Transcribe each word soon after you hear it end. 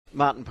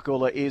Martin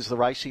Pakula is the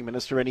racing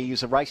minister, and he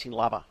is a racing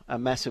lover, a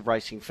massive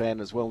racing fan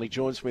as well, and he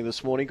joins me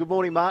this morning. Good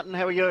morning, Martin.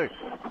 How are you?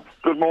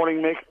 Good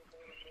morning, Mick.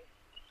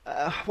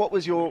 What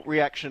was your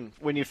reaction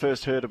when you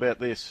first heard about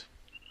this?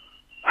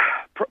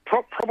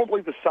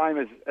 Probably the same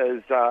as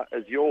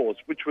yours,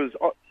 which was,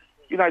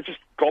 just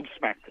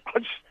gobsmacked.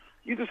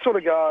 You just sort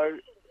of go,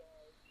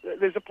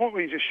 there's a point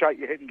where you just shake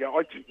your head and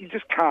go, you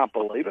just can't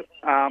believe it.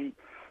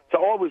 So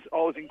I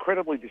was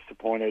incredibly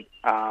disappointed.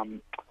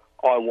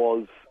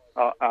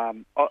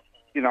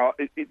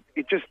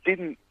 It just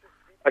didn't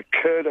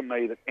occur to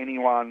me that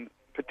anyone,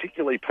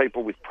 particularly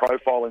people with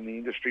profile in the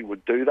industry,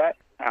 would do that.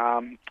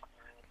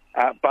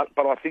 But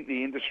I think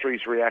the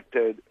industry's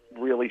reacted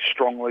really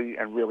strongly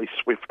and really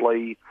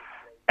swiftly,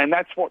 and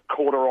that's what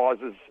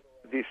cauterises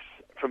this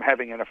from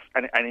having an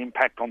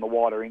impact on the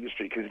wider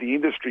industry, because the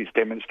industry's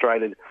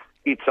demonstrated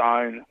its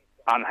own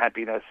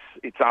unhappiness,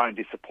 its own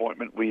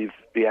disappointment with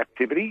the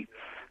activity,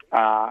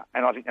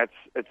 and I think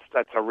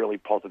that's a really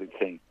positive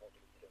thing.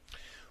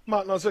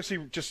 Martin, I was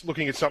actually just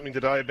looking at something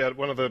today about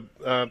one of the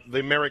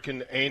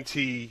American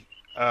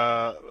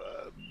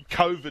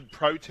anti-COVID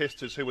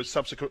protesters who has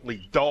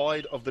subsequently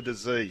died of the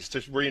disease,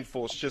 to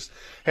reinforce just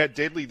how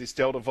deadly this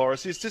Delta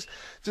virus is.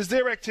 Does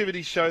their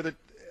activity show that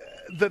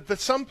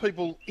some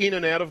people in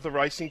and out of the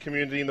racing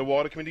community and the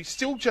wider community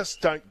still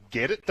just don't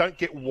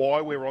get why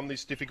we're on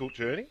this difficult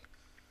journey?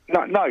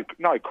 No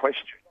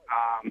question.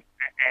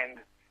 And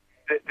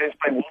there's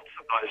been lots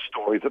of those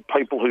stories of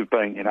people who've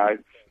been,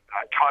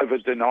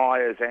 COVID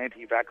deniers,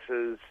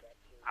 anti-vaxxers,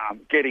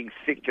 getting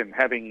sick and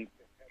having,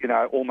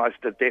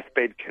 almost a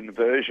deathbed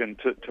conversion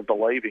to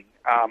believing.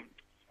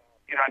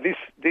 This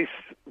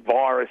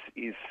virus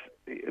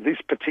this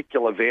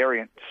particular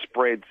variant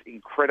spreads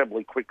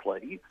incredibly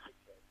quickly.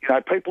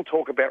 People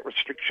talk about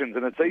restrictions,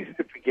 and it's easy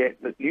to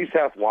forget that New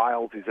South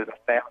Wales is at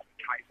 1,000 cases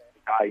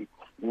a day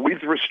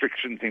with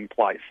restrictions in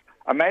place.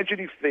 Imagine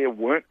if there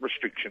weren't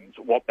restrictions,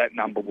 what that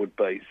number would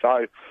be.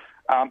 So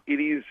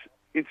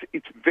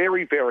it's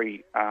very,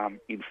 very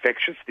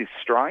infectious, this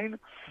strain.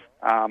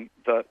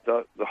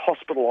 The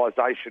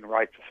hospitalisation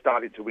rates are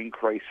starting to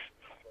increase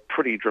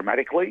pretty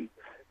dramatically,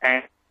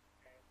 and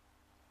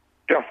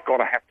just got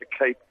to have to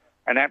keep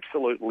an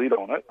absolute lid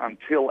on it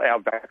until our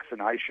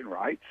vaccination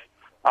rates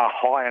are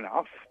high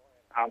enough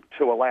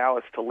to allow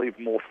us to live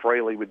more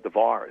freely with the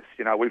virus.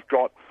 We've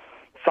got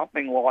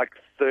something like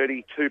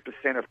 32%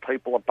 of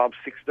people above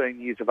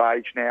 16 years of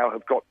age now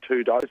have got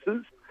 2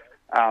 doses.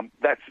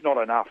 That's not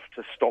enough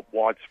to stop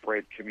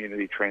widespread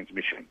community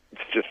transmission.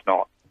 It's just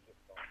not.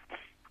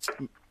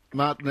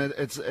 Martin,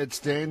 it's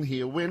Dan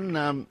here.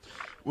 When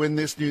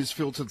this news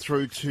filtered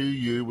through to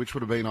you, which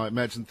would have been, I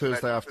imagine,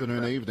 Thursday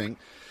afternoon, evening,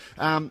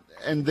 and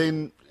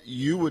then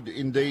you would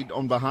indeed,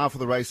 on behalf of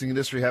the racing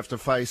industry, have to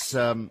face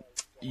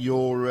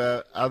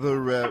your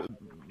other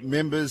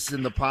members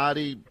in the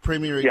party,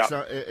 Premier,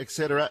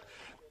 etc.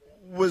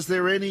 Was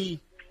there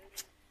any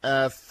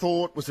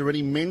thought, was there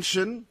any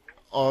mention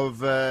of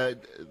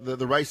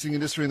the racing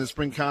industry and the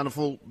Spring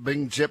Carnival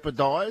being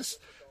jeopardised?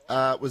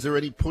 Was there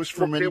any push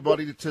from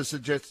anybody to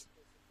suggest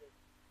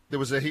there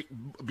was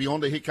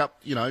beyond a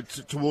hiccup,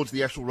 towards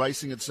the actual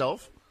racing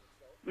itself?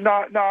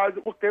 No.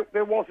 Look,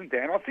 there wasn't,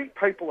 Dan. I think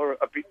people are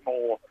a bit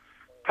more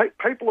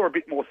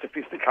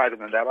sophisticated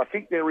than that. I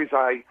think there is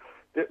a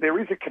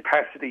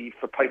capacity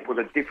for people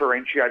to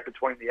differentiate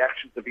between the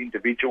actions of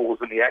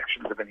individuals and the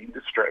actions of an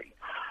industry.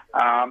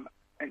 And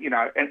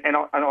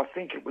I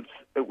think it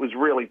was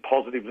really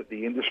positive that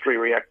the industry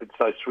reacted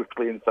so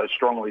swiftly and so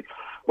strongly.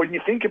 When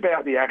you think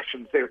about the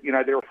actions, there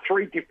are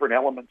 3 different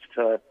elements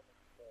to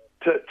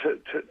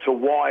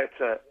why it's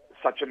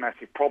such a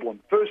massive problem.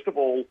 First of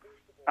all,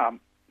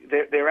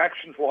 there are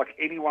actions like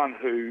anyone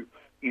who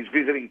is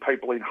visiting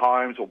people in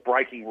homes or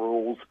breaking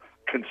rules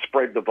can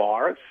spread the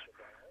virus.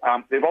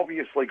 They've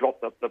obviously got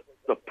the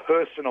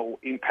personal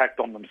impact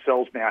on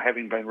themselves now,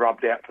 having been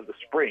rubbed out for the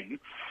spring.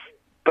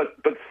 But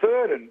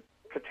third, and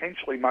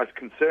potentially most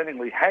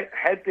concerningly,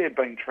 had there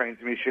been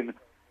transmission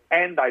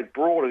and they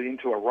brought it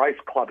into a race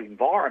club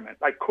environment,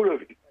 that could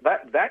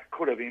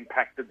have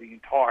impacted the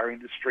entire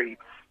industry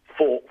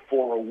for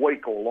a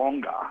week or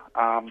longer.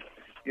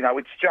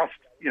 It's just,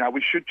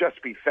 we should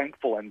just be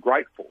thankful and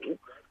grateful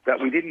that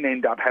we didn't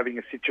end up having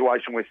a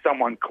situation where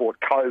someone caught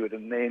COVID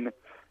and then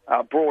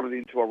brought it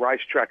into a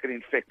racetrack and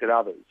infected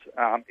others.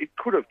 It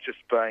could have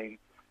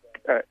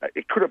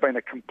been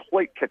a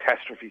complete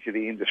catastrophe to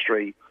the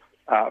industry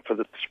for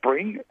the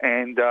spring,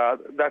 and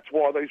that's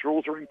why these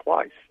rules are in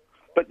place.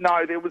 But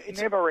no, there was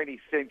never any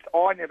sense,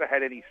 I never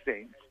had any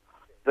sense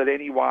that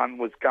anyone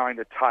was going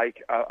to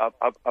take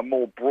a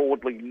more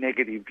broadly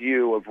negative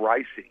view of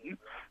racing.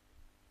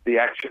 The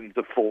actions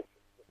of Ford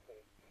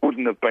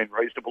wouldn't have been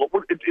reasonable.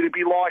 It'd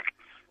be like,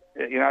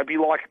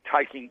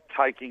 taking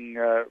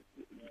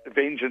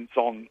vengeance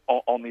on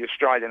the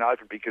Australian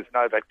Open because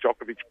Novak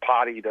Djokovic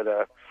partied at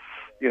a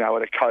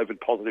COVID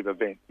positive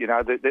event.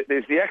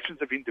 There's the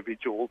actions of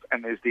individuals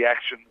and there's the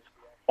actions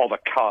of a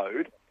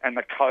code, and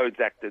the code's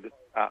acted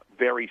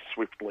very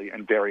swiftly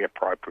and very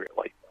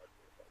appropriately.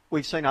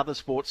 We've seen other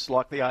sports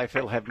like the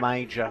AFL have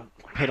major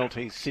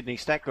penalties. Sydney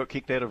Stack got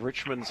kicked out of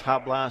Richmond's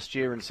hub last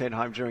year and sent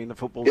home during the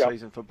football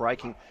season for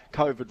breaking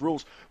COVID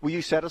rules. Were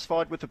you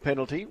satisfied with the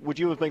penalty? Would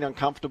you have been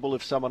uncomfortable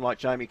if someone like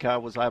Jamie Carr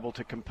was able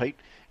to compete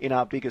in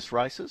our biggest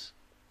races?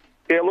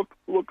 Yeah, look.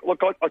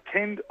 I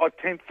tend,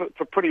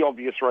 for pretty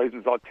obvious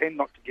reasons, I tend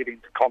not to get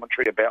into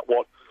commentary about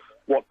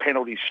what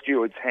penalty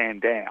stewards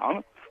hand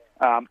down.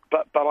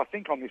 But I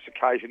think on this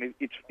occasion,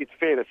 it's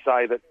fair to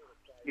say that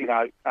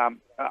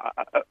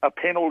a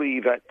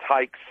penalty that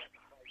takes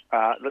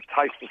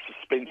the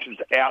suspensions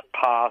out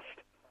past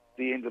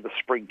the end of the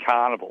spring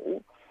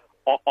carnival,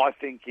 I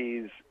think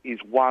is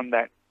one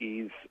that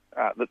is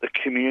that the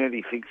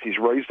community thinks is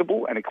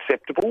reasonable and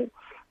acceptable.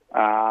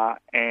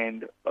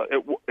 And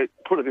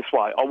put it this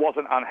way, I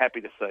wasn't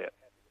unhappy to see it.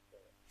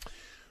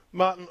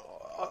 Martin,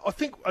 I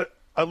think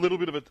a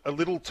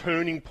little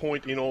turning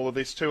point in all of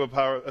this too,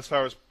 as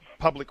far as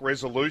public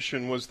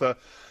resolution, was the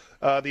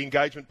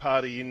engagement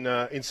party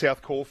in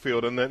South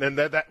Caulfield, and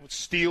that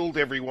steeled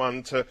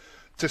everyone to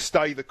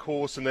stay the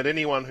course, and that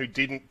anyone who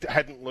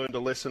hadn't learned a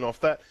lesson off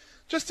that.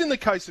 Just in the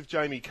case of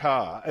Jamie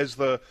Carr, as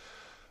the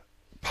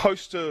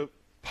poster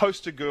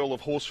girl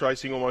of horse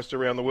racing almost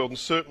around the world, and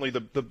certainly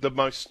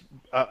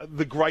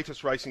the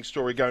greatest racing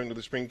story going to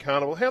the Spring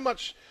Carnival, how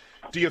much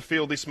do you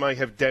feel this may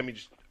have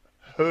damaged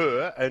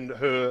her and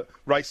her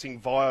racing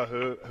via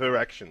her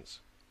actions?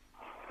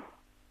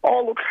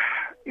 Oh, look,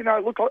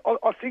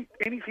 I think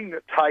anything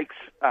that takes,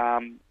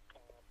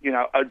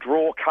 a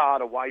draw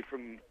card away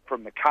from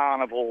the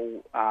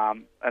carnival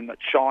and that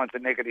shines a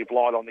negative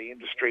light on the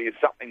industry is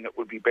something that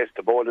would be best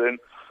avoided. And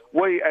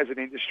we, as an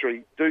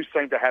industry, do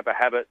seem to have a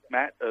habit,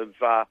 Matt, of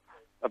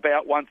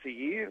about once a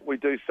year we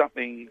do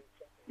something,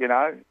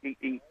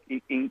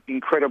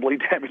 incredibly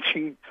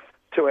damaging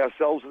to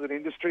ourselves as an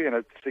industry, and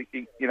I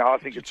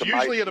think it's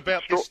usually at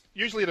about this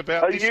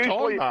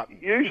time, Martin.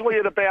 Usually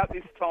at about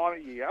this time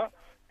of year,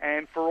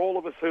 and for all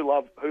of us who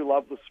love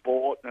the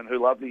sport and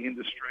who love the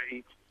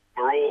industry,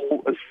 we're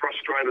all as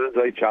frustrated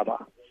as each other.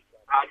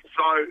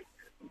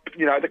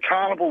 The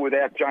carnival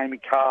without Jamie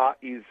Carr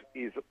is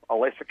a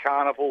lesser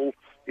carnival.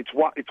 It's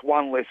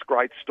one less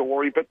great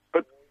story, but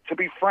to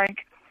be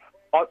frank,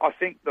 I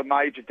think the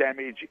major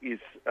damage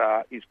is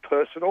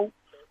personal.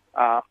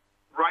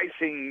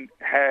 Racing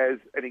has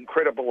an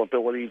incredible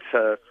ability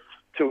to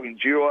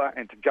endure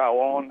and to go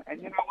on,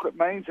 and you know what it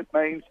means? It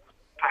means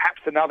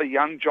perhaps another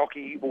young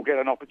jockey will get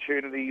an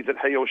opportunity that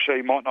he or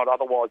she might not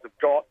otherwise have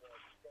got,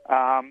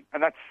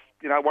 and that's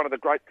one of the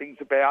great things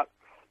about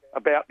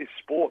this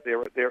sport.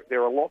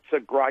 There are lots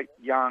of great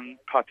young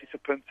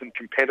participants and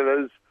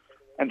competitors,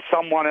 and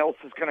someone else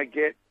is going to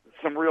get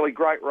some really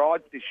great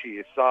rides this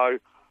year. So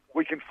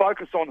we can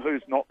focus on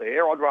who's not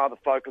there. I'd rather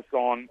focus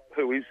on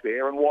who is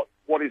there and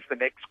what is the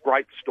next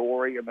great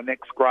story and the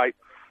next great,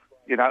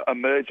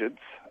 emergence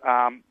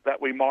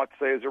that we might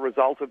see as a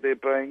result of there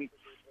being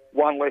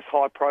one less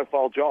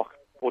high-profile jock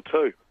or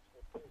two.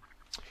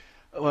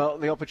 Well,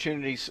 the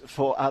opportunities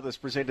for others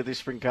presented this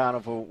Spring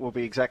Carnival will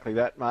be exactly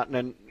that, Martin.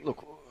 And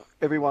look,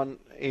 everyone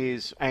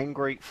is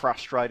angry,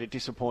 frustrated,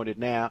 disappointed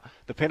now.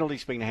 The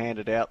penalty's been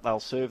handed out. They'll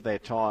serve their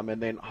time,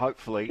 and then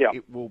hopefully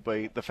it will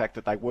be the fact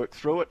that they work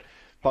through it,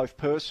 both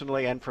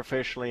personally and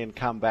professionally, and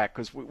come back,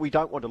 because we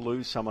don't want to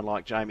lose someone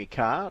like Jamie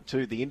Carr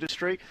to the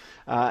industry.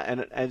 I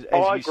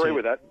agree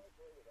with that.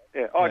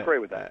 Yeah, I agree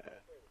with that.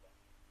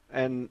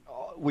 And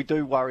we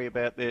do worry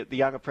about the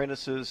young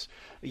apprentices,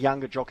 the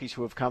younger jockeys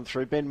who have come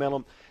through. Ben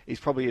Mellum is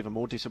probably even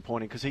more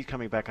disappointing because he's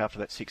coming back after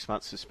that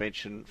 6-month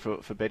suspension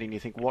for betting. You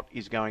think, what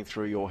is going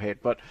through your head?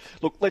 But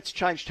look, let's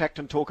change tact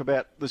and talk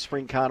about the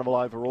Spring Carnival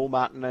overall,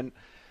 Martin. And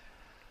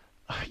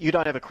you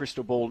don't have a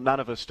crystal ball, none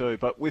of us do,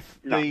 but with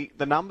the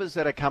numbers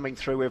that are coming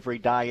through every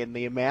day and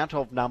the amount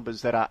of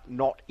numbers that are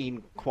not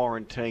in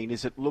quarantine,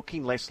 is it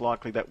looking less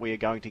likely that we are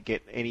going to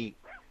get any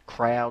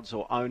crowds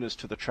or owners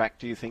to the track,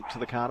 do you think, to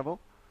the carnival?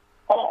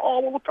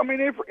 Oh, look, I mean,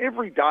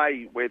 every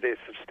day where there's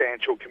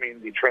substantial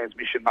community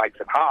transmission makes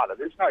it harder.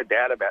 There's no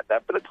doubt about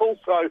that. But it's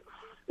also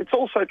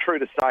true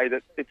to say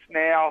that it's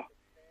now,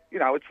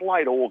 it's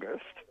late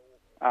August.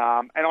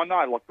 And I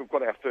know, like, we've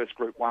got our first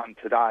Group 1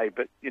 today,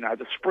 but,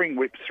 the spring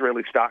whips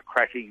really start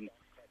cracking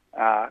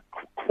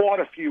quite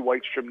a few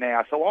weeks from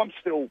now. So I'm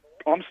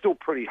still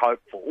pretty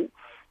hopeful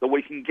that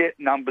we can get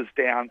numbers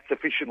down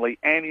sufficiently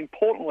and,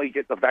 importantly,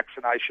 get the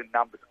vaccination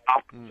numbers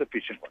up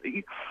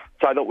sufficiently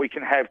so that we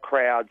can have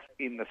crowds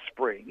in the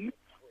spring.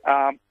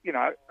 Right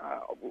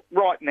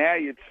now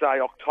you'd say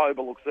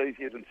October looks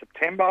easier than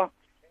September.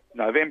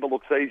 November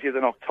looks easier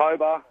than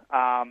October.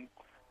 And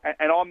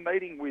I'm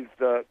meeting with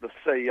the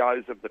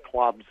CEOs of the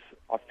clubs,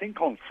 I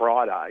think on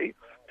Friday,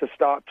 to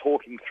start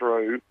talking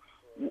through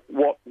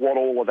what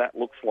all of that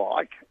looks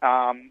like.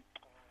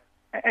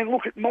 And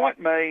look, it might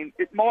mean,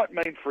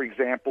 for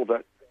example,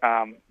 that,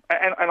 and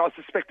I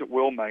suspect it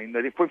will mean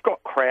that if we've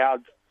got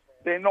crowds,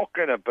 they're not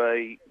going to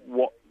be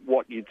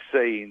what you'd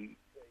see in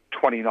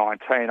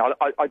 2019.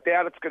 I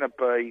doubt it's going to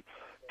be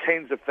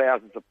tens of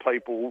thousands of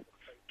people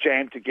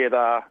jammed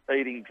together,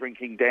 eating,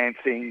 drinking,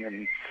 dancing,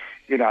 and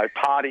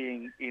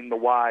partying in the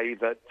way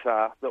that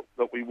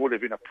we would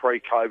have in a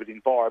pre-COVID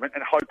environment,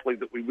 and hopefully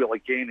that we will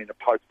again in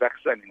a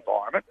post-vaccine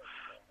environment.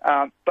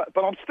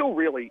 But I'm still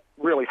really,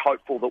 really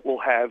hopeful that we'll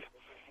have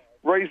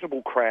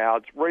reasonable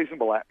crowds,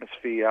 reasonable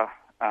atmosphere,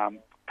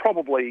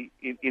 probably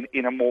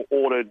in a more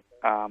ordered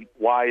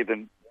way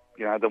than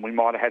we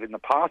might have had in the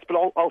past. But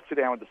I'll sit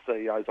down with the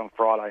CEOs on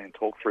Friday and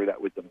talk through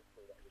that with them.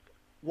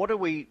 What are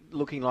we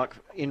looking like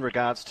in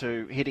regards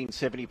to hitting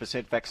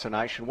 70%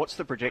 vaccination? What's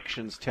the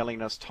projections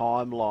telling us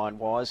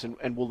timeline-wise,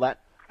 and will that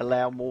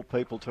allow more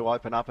people to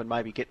open up and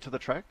maybe get to the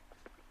track?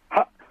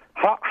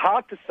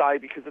 Hard to say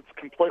because it's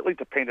completely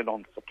dependent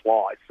on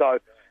supply. So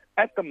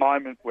at the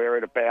moment we're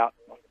at about,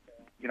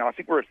 I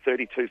think we're at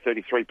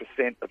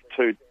 32-33% of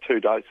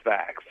two-dose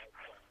vax,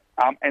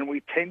 and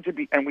we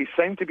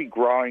seem to be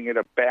growing at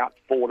about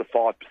 4 to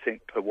 5%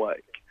 per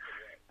week.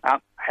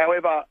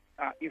 However,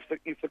 if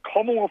the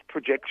Commonwealth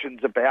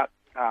projections about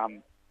a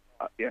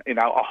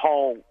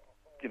whole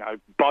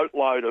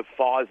boatload of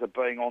Pfizer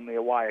being on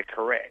their way are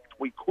correct,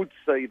 we could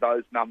see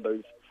those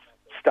numbers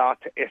start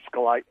to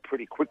escalate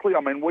pretty quickly.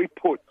 I mean, we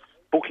put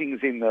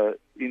bookings in the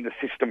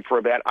system for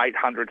about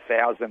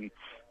 800,000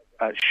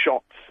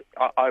 shots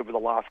over the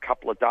last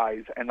couple of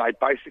days, and they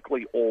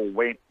basically all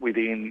went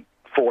within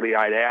 48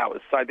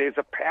 hours. So there's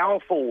a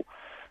powerful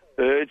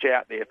urge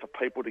out there for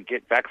people to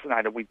get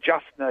vaccinated. We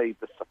just need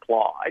the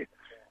supply,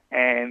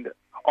 and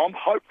I'm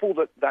hopeful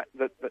that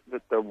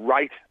the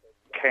rate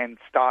can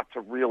start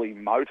to really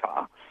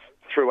motor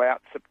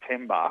throughout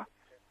September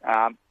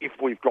if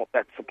we've got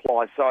that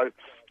supply. So,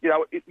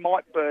 it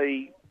might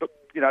be, but,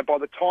 by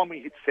the time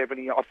we hit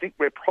 70, I think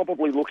we're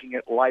probably looking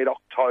at late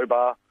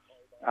October,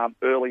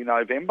 early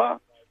November.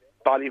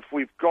 But if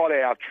we've got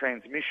our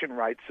transmission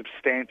rate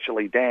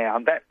substantially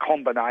down, that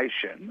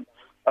combination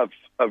of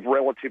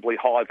relatively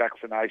high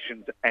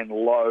vaccinations and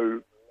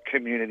low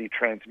community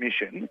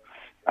transmission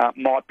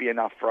might be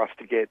enough for us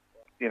to get,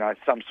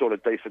 some sort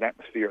of decent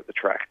atmosphere at the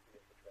track.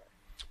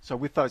 So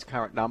with those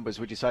current numbers,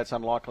 would you say it's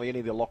unlikely any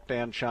of the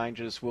lockdown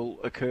changes will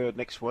occur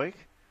next week?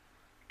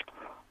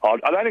 I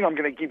don't think I'm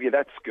going to give you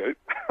that scoop.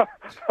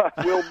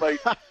 We'll meet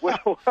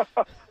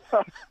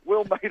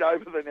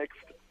over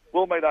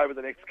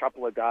the next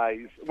couple of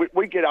days.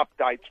 We get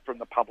updates from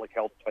the public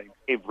health team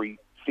every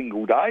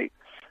single day.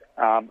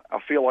 I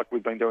feel like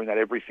we've been doing that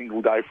every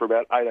single day for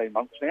about 18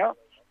 months now.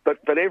 But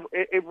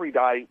every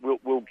day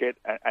we'll get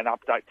an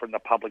update from the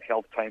public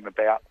health team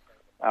about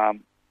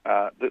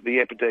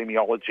the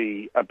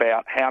epidemiology,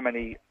 about how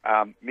many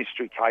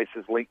mystery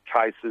cases, linked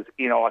cases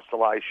in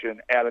isolation,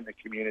 out in the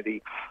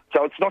community.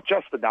 So it's not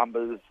just the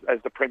numbers,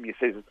 as the Premier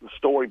says, it's the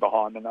story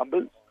behind the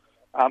numbers.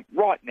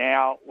 Right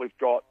now we've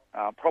got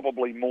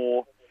probably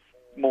more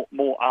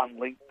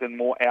unlinked and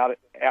more out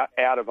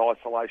of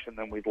isolation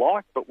than we'd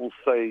like, but we'll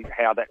see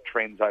how that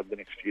trends over the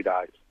next few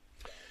days.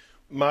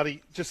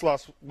 Marty, just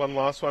one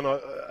last one.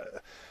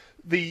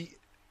 The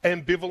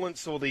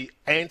ambivalence or the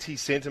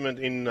anti-sentiment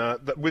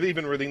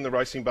even within the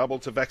racing bubble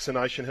to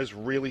vaccination has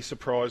really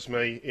surprised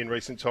me in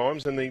recent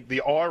times. And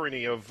the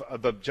irony of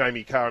the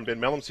Jamie Carr and Ben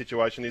Melham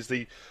situation is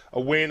the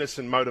awareness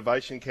and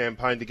motivation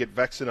campaign to get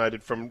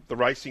vaccinated from the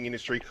racing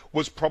industry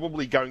was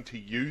probably going to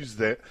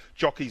use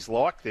jockeys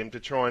like them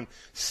to try and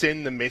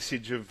send the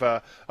message of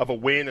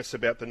awareness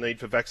about the need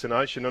for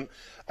vaccination. And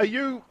are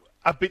you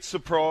a bit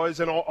surprised,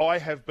 and I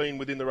have been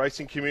within the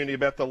racing community,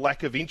 about the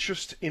lack of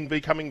interest in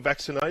becoming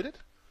vaccinated?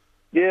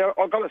 Yeah,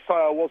 I've got to say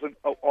I wasn't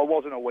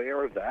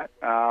aware of that.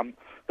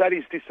 That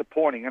is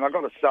disappointing, and I've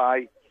got to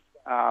say,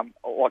 I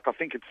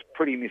think it's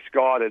pretty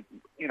misguided.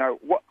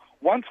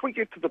 Once we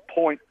get to the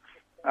point,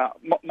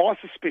 my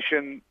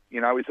suspicion,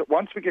 is that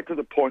once we get to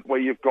the point where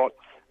you've got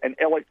a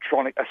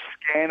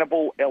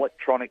scannable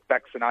electronic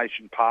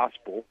vaccination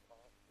passport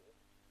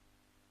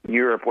in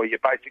Europe, where you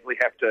basically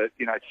have to,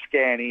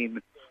 scan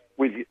in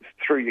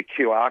through your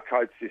QR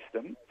code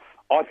system,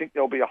 I think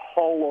there'll be a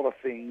whole lot of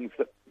things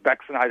that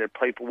vaccinated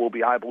people will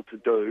be able to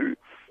do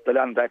that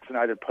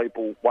unvaccinated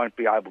people won't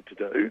be able to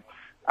do.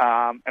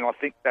 And I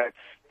think that's,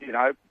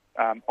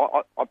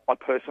 I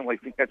personally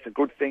think that's a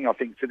good thing. I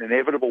think it's an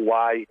inevitable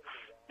way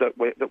that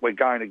we're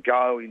going to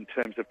go in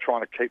terms of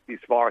trying to keep this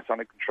virus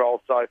under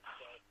control. So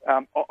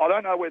I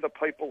don't know whether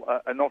people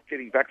are not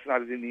getting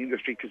vaccinated in the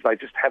industry because they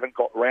just haven't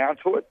got round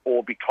to it,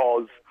 or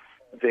because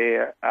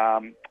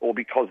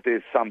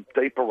there's some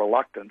deeper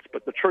reluctance.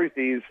 But the truth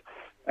is,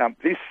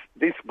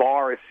 this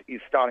virus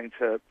is starting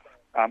to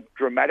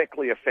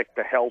dramatically affect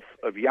the health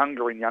of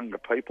younger and younger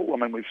people. I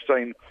mean, we've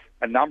seen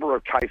a number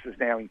of cases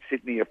now in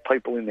Sydney of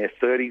people in their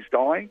 30s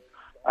dying.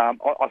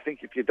 I think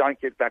if you don't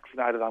get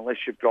vaccinated unless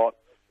you've got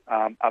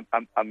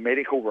a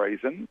medical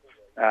reason,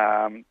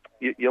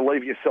 you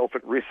leave yourself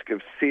at risk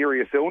of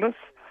serious illness,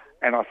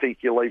 and I think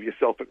you leave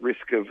yourself at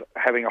risk of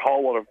having a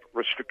whole lot of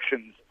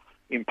restrictions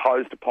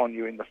imposed upon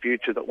you in the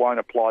future that won't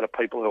apply to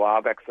people who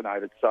are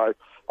vaccinated. So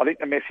I think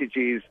the message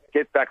is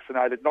get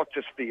vaccinated, not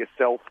just for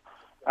yourself,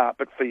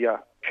 but for your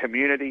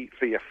community,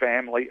 for your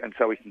family, and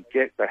so we can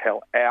get the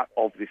hell out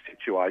of this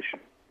situation.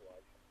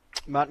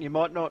 Martin, you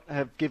might not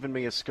have given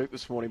me a scoop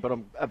this morning, but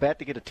I'm about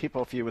to get a tip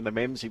off you in the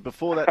Memsie.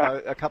 Before that,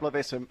 though, a couple of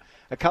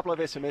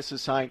SMSs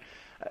saying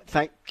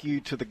thank you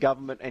to the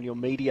government and your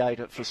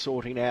mediator for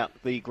sorting out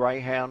the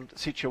greyhound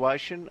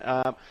situation.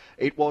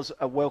 It was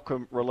a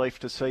welcome relief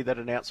to see that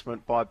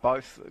announcement by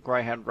both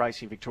Greyhound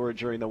Racing Victoria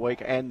during the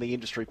week and the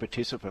industry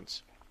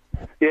participants.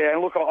 Yeah,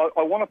 and look,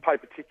 I want to pay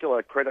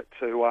particular credit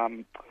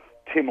to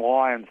Tim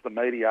Lyons, the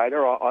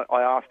mediator.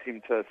 I asked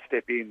him to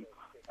step in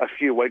a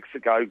few weeks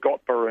ago.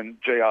 Gotba and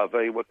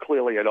GRV were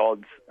clearly at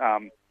odds,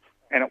 and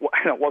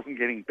it wasn't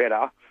getting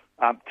better.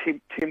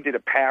 Tim did a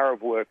power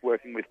of work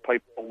working with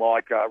people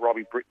like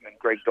Robbie Britton and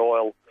Greg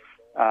Doyle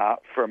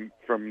from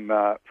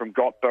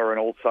Gotba, and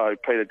also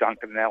Peter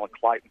Duncan and Alan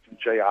Clayton from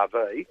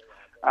GRV.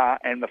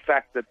 And the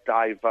fact that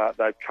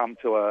they've come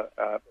to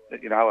a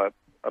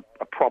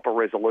proper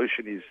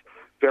resolution is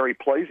very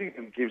pleasing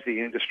and gives the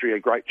industry a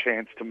great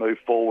chance to move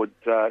forward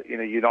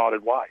in a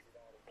united way.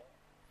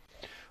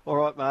 All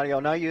right, Marty.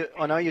 I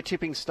know you're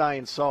tipping stay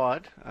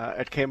inside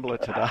at Kembla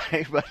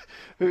today, but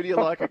who do you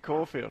like at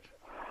Caulfield?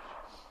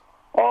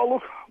 Oh,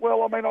 look.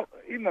 Well, I mean,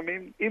 in the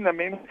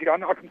Memsie,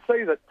 I can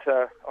see that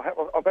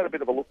I've had a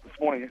bit of a look this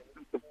morning.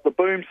 The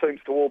boom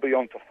seems to all be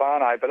on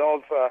Tofane, but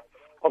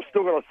I've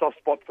still got a soft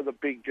spot for the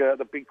big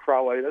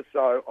Crow Eater,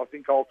 so I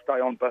think I'll stay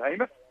on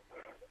Behemoth.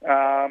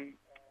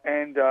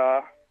 And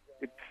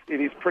it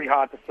is pretty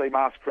hard to see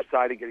Masked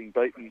Crusader getting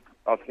beaten,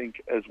 I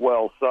think, as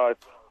well. So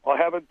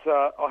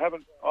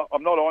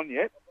I'm not on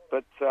yet,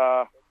 but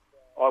I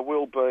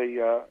will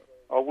be.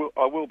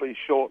 I will be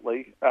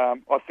shortly.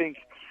 I think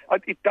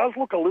it does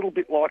look a little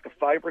bit like a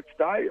favourites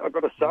day. I've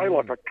got to say,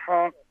 like I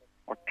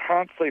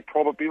can't see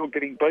Probabeel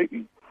getting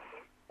beaten.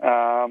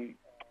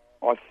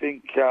 I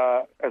think,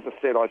 as I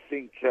said,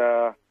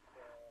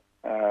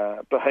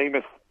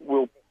 Behemoth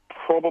will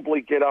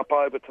probably get up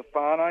over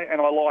Tofane, and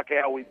I like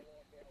our win.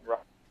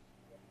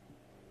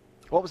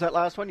 What was that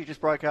last one? You just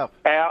broke up.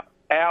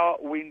 Our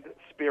Wind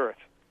Spirit.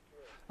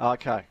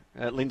 Okay.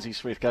 Lindsay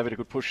Smith gave it a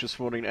good push this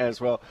morning as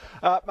well.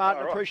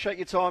 Martin, appreciate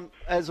your time,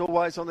 as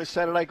always, on this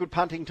Saturday. Good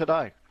punting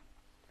today.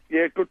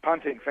 Yeah, good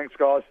punting. Thanks,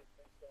 guys.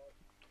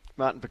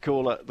 Martin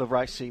Pakula, the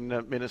racing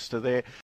minister there.